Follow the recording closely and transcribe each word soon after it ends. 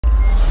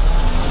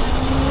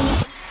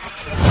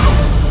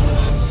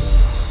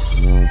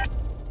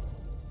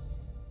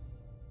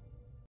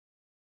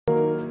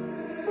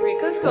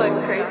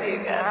going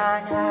crazy again.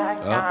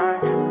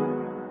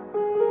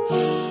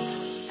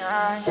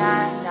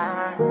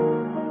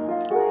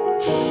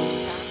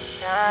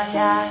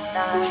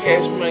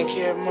 Cash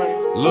money.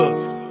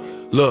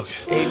 Look,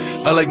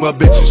 I like my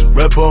bitches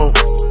red bone,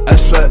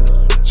 ass fat,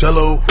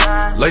 jello,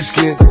 light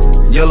skin,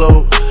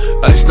 yellow,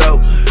 iced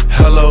out,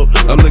 hello.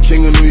 I'm the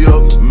king of New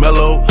York,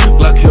 mellow,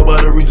 black hair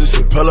by the Regis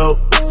and pillow.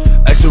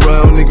 Ask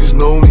around, niggas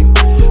know me.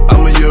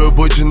 I'm a year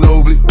boy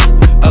Ginobili.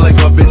 I like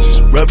my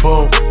bitches red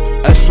bone,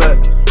 ass fat,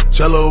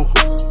 jello,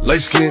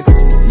 light skin,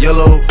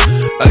 yellow,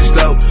 iced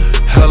out,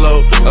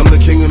 hello. I'm the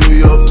king of New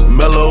York,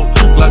 mellow,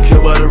 black hair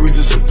by the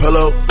Regis and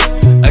pillow.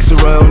 Ask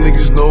around,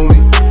 niggas know me.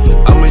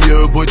 I'm a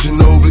year boy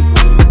Ginobili.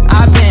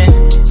 I've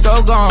been so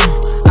gone.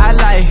 I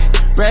like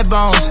red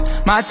bones,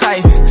 my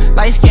type,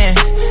 light skin,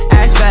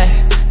 ass fat,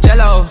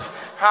 jello.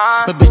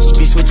 But bitches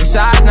be switching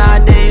sides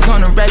nowadays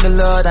on the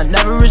regular. I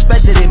never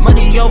respected it.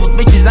 Money over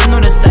bitches, I know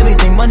that's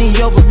everything. Money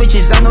over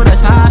bitches, I know that's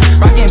high.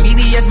 Rockin'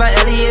 BBS by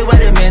Elliot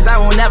Weathermans. I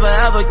will never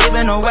ever give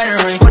in a wedding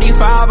ring.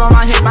 45 on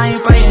my hip, I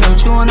ain't fighting them.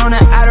 Chewing on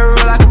that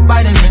Adderall like a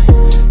vitamin.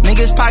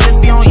 Niggas pockets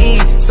be on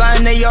E.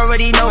 Something they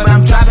already know, but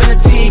I'm dropping the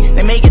T.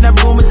 They making up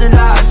rumors and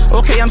lies.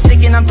 Okay, I'm sick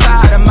and I'm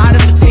tired, I'm out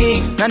of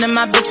fatigue. None of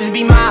my bitches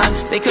be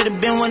mine. They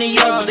could've been one of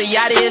yours, but they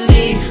out of your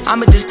league.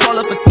 I'ma just call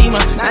her Fatima.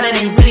 Now that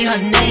ain't really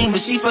her name,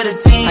 but she for the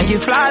team. I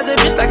get flies a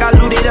bitch like I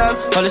looted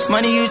up. All this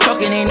money you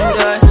talking ain't new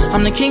to us.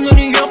 I'm the king of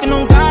New York and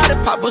on God.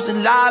 If Pop was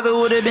alive, it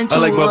would've been two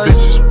of us. I like my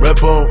bitches red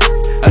bone,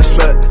 ass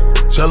fat,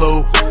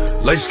 jello,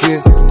 light skin,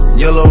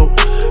 yellow,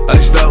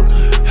 iced out,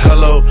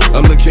 hello.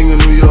 I'm the king of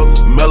New York,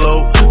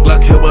 mellow,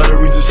 black hair by the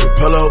Regis and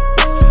pillow.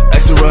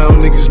 Ask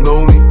around, niggas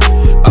know me.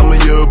 I'm a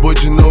year boy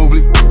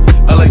Ginobili.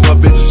 I like my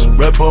bitches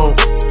red bone,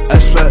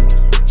 ass fat,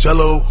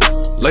 jello,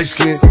 light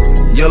skin,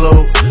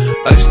 yellow,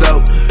 iced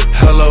out,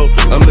 hello.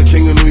 I'm the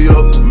king of New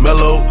York,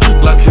 mellow,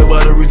 black hair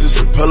by the Regis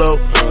and pillow.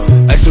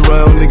 Ask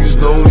around, niggas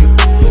know me.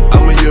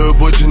 I'm a year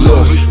boy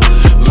Ginobili.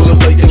 Pull up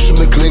like apes from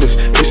the cleaners,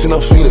 chasing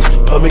out fiends.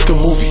 I make a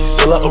movie,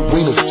 sell out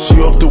arenas. She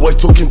off the white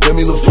talking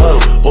Demi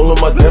Lovato. All of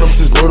my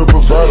denims is murder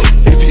bravado.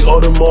 AP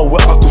Audemars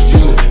with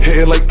Aquafina.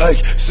 Hitting like Ike,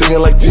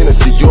 singing like Tina.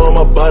 Dior on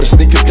my body,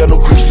 sneakers got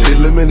no creases. They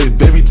limited,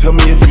 baby, tell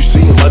me if you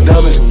see them. My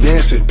diamonds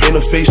dancing, paint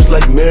a face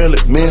like Marilyn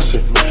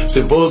Manson.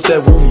 They roll up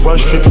that roof, run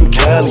straight from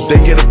Cali. They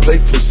get a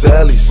plate from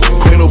Sally's.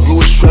 Queen of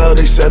Bluish trial,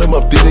 they set him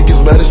up. They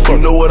niggas mad as fuck.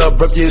 You know what I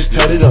rep, yeah, it's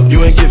tatted up. You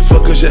ain't get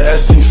fucked cause your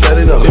ass ain't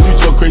fatted up. If you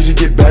talk crazy,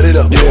 get batted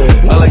up.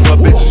 Yeah, I like my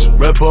bitches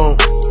red bone,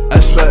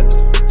 ass fat,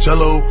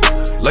 jello,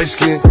 light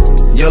skin,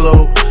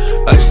 yellow,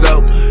 iced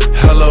out,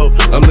 hello.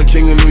 I'm the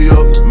king of New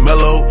York,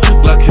 mellow,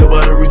 black hair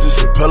by the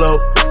Regis and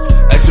pillow.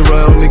 Ask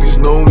around, niggas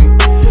know me.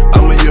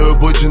 I'm a year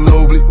boy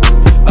Ginobili.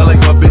 I like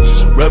my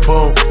bitches red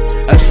bone,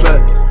 ass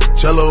fat,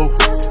 jello,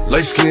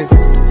 light skin,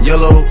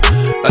 yellow,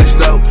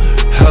 iced out,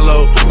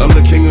 hello. I'm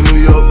the king of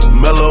New York,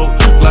 mellow,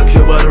 black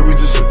hair by the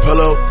Regis and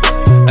pillow.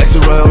 Ask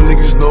around,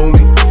 niggas know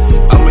me.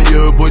 I'm a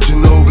year boy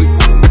Ginobili.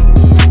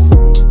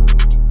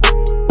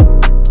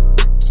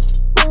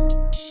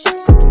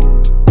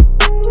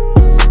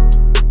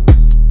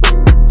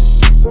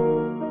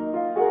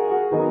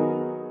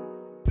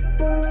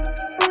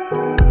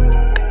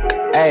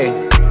 Hey,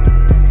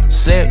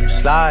 slip,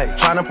 slide,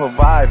 tryna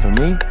provide for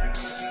me.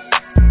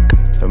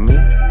 For me.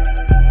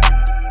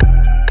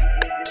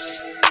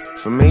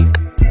 For me.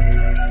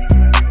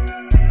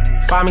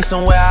 Find me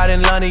somewhere out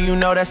in London, you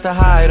know that's the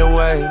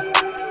hideaway.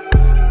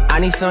 I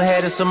need some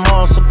head and some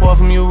more support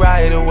from you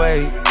right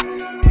away.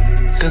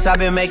 Since I've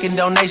been making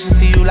donations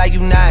to you like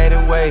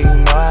United Way, you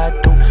know I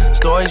do.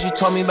 Stories you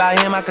told me about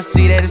him, I can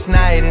see that it's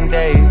night and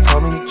day. You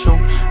told me the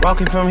truth.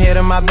 Walking from here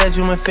to my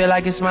bedroom and feel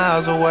like it's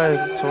miles away.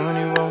 There's too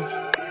many roads.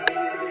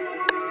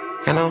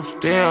 And I'm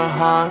still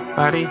hard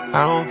body,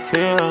 I don't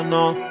feel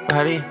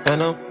nobody.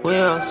 And I'm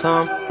wheels,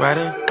 I'm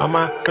riding on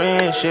my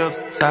friendships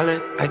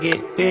solid. I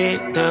get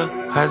big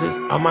deposits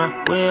on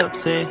my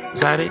whips,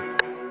 exotic.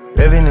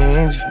 Revving the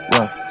engine,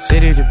 well,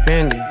 city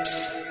dependent.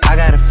 I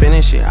gotta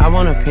finish it, I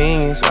want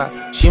opinions,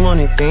 she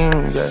wanted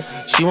things,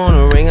 yeah. She want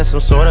a ring or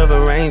some sort of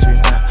arrangement,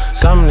 yeah.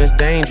 Something that's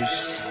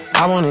dangerous,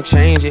 I wanna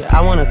change it,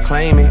 I wanna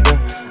claim it,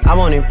 yeah. I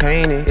want it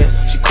painted, yeah.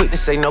 She quick to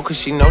say no cause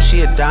she know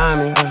she a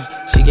diamond, yeah.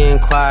 She getting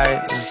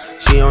quiet, yeah.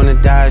 She on the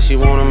diet, she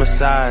want a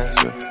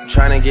massage, yeah.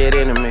 Tryna get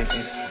intimate,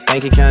 yeah.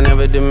 Bank account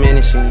never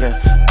diminishing, yeah.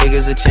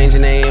 Niggas are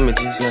changing their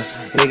images,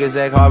 yeah. Niggas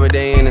act hard but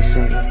they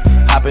innocent,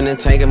 yeah. Hop in the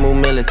tank and move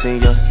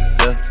militant, yeah.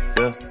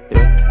 Yeah.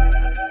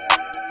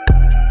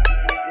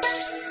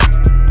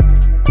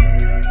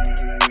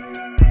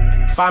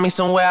 Find me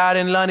somewhere out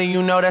in London,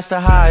 you know that's the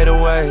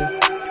hideaway.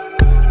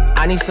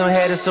 I need some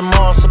head and some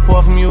more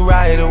support from you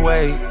right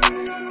away.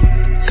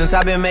 Since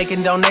I've been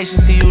making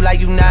donations to you like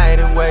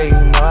United Way, you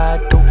know I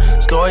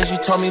do. Stories you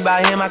told me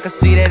about him, I can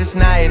see that it's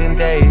night and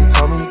day. You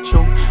told me the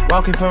truth.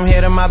 Walking from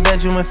here to my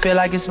bedroom and feel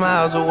like it's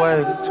miles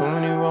away. There's too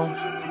many roads.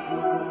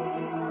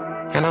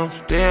 And I'm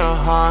still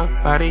hard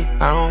body,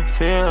 I don't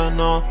feel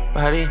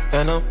nobody.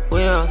 And I'm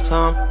wheels,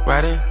 I'm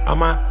riding on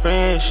my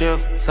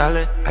friendships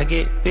solid. I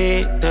get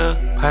big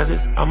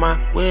deposits on my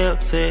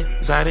whips,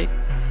 exotic.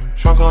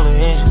 Trunk on the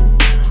engine,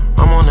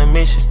 on a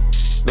mission.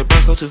 The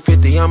Bronco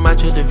 250, I'm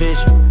out your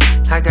division.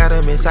 I got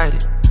him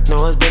excited.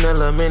 Know it's been a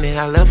little minute,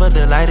 I left her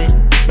delighted.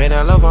 Made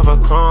her love off a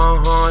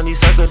chrome, these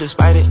suckers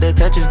despite it. The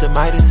touch is the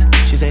Midas.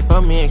 She say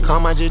fuck me and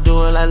calm, I just do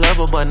it like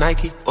Lover but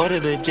Nike.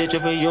 Ordered a jet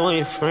for you and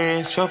your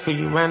friends. Show for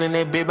you running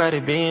that big body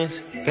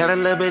Benz. Got a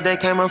little bit that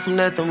came up from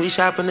nothing. We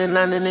shopping in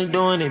London and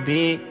doing it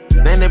big.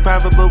 Man, they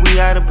private, but we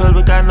out in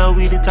public. I know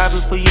we the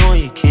topic for you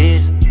and your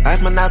kids.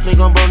 Ice Monopoly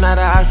gon' blow, not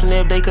an option.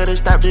 If they could've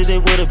stopped it, they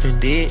would've been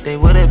dead. They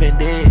would've been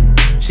dead.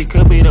 She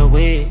could be the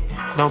wig.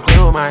 Don't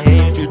play with my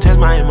head, you test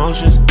my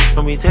emotions.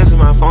 Don't be testing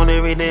my phone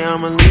every day,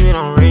 I'ma leave it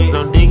on red.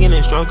 Don't digging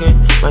and stroking.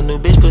 My new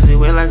bitch pussy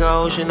wet like an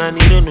ocean, I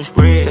need a new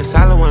spread. The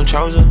solid one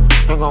chosen.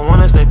 Ain't gon'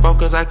 wanna stay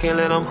focused, I can't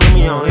let them put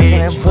me on edge.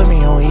 Can't put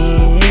me on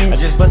edge. I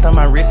just bust on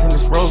my wrist and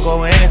this rose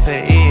gold and it's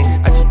an edge.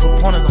 I just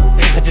put pointers on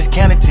feds. I just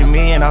counted to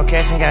me and all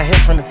cash and got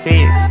hit from the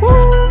feds.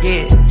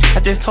 Yeah, I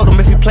just told them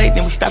if we played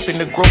then we stop in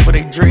the growth for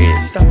they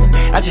dreads.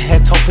 I just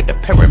had to put the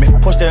pyramid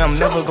push that I'm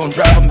never gon'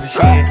 drive from the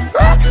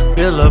shed.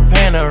 Build a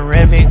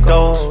panoramic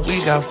doors.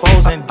 We got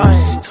foes and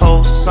deuces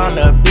toast. On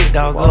the big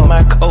dog of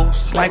my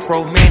coast. Like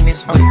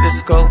romantics with the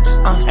scopes.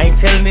 Ain't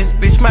telling this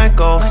bitch my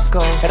goals.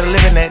 Had a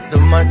living at the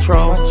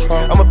Montreux.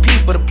 I'm a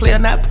peep but a player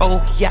not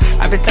pole. Yeah,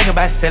 I been thinking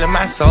about selling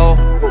my soul.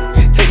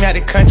 Take me out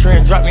the country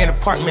and drop me in an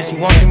apartment. She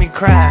won't see me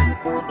cry.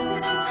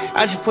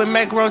 I just put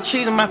macaroni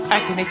cheese in my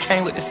pocket and it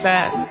came with the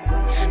size.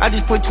 I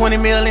just put 20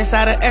 mil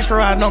inside an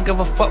extra. I don't give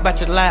a fuck about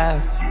your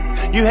life.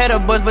 You had a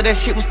buzz but that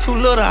shit was too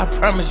little. I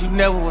promise you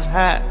never was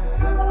hot.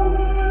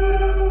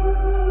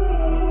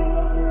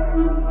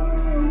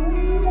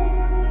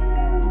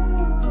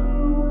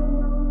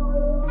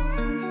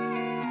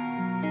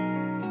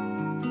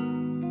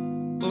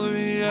 Oh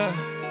yeah.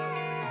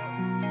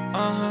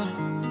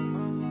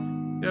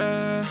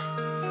 Yeah.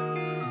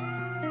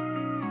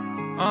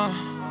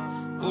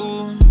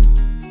 Ooh.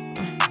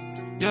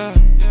 Yeah.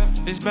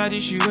 This baddie,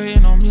 she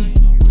waiting on me.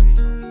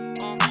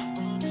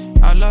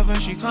 I love her,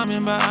 she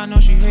coming, but I know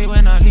she hate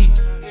when I leave.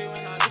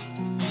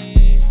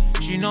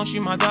 She know she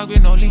my dog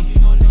with no leash.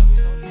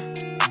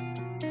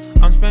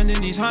 I'm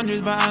spending these hundreds,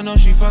 but I know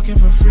she fucking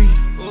for free.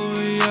 Oh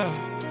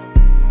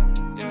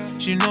yeah.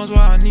 She knows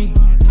what I need.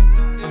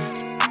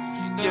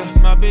 Yeah,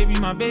 my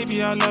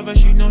baby, I love her,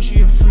 she knows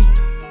she a freak.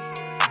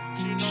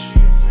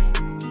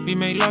 We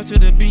make love to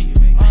the beat.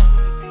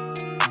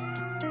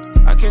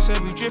 I kiss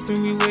her, we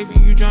drippin', we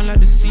wavy, you drown like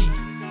the sea.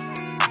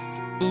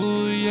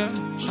 Ooh yeah,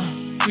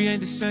 we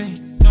ain't the same.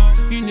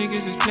 You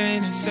niggas is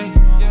playing insane.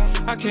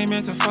 I came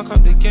here to fuck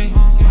up the game.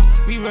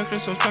 We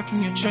reckless, so stuck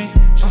in your chain.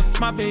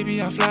 My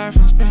baby, I fly her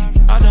from Spain.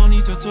 I don't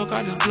need to talk,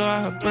 I just blow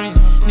out her brain.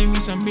 Need me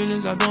some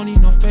millions, I don't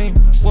need no fame.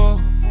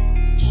 Whoa,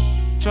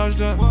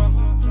 charged up,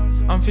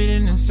 I'm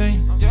feeling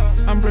insane.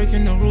 I'm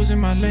breaking the rules in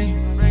my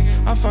lane.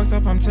 I fucked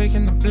up, I'm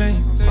taking the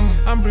blame.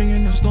 I'm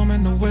bringing the storm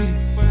and the wave.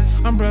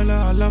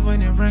 Umbrella, I love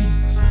when it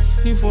rains.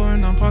 New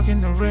foreign, I'm parking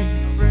the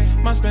rain.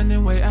 My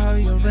spending way out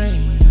of your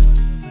range.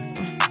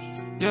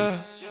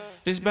 Yeah,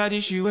 this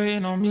baddie, she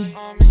waiting on me.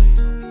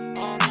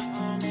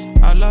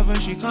 I love her,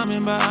 she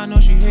coming, but I know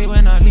she hate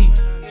when I leave.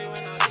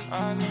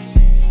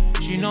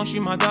 She know she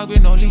my dog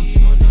with no leash.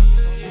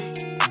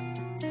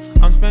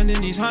 I'm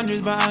spending these hundreds,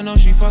 but I know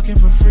she fucking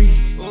for free.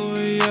 Oh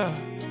yeah,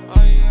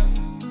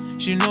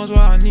 she knows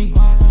what I need.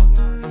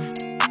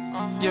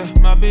 Yeah,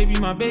 my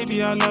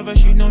baby, I love her,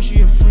 she knows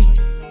she a freak.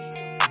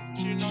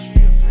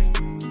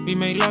 We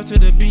make love to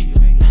the beat.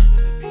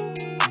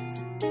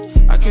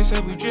 I kiss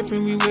her, we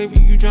drippin', we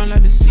wavy, you drown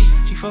like the sea.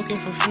 She fucking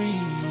for free.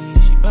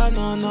 She bad,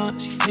 no,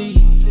 she flee.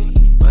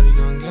 Body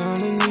gon' get on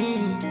her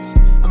knees.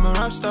 I'm a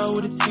rap star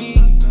with a T.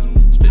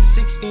 Split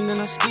 16 and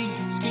I ski.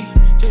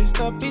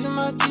 Chased up piece of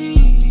my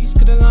G's.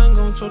 Could the line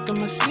gon' choke in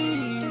my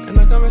sleeve. And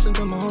I can rest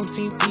until my whole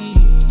team eat.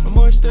 I'm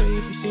more sturdy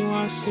if you see what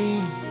I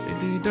see. They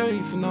do you dirty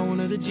if you're not one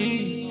of the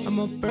G's. I'm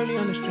up early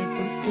on the strip with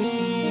the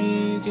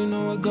fiends. You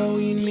know what go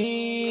we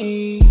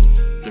need.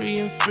 3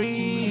 and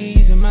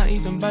freeze. And my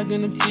E's, I'm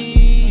bagging up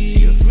G's.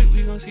 She a freak,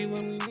 we gon' see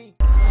when we meet.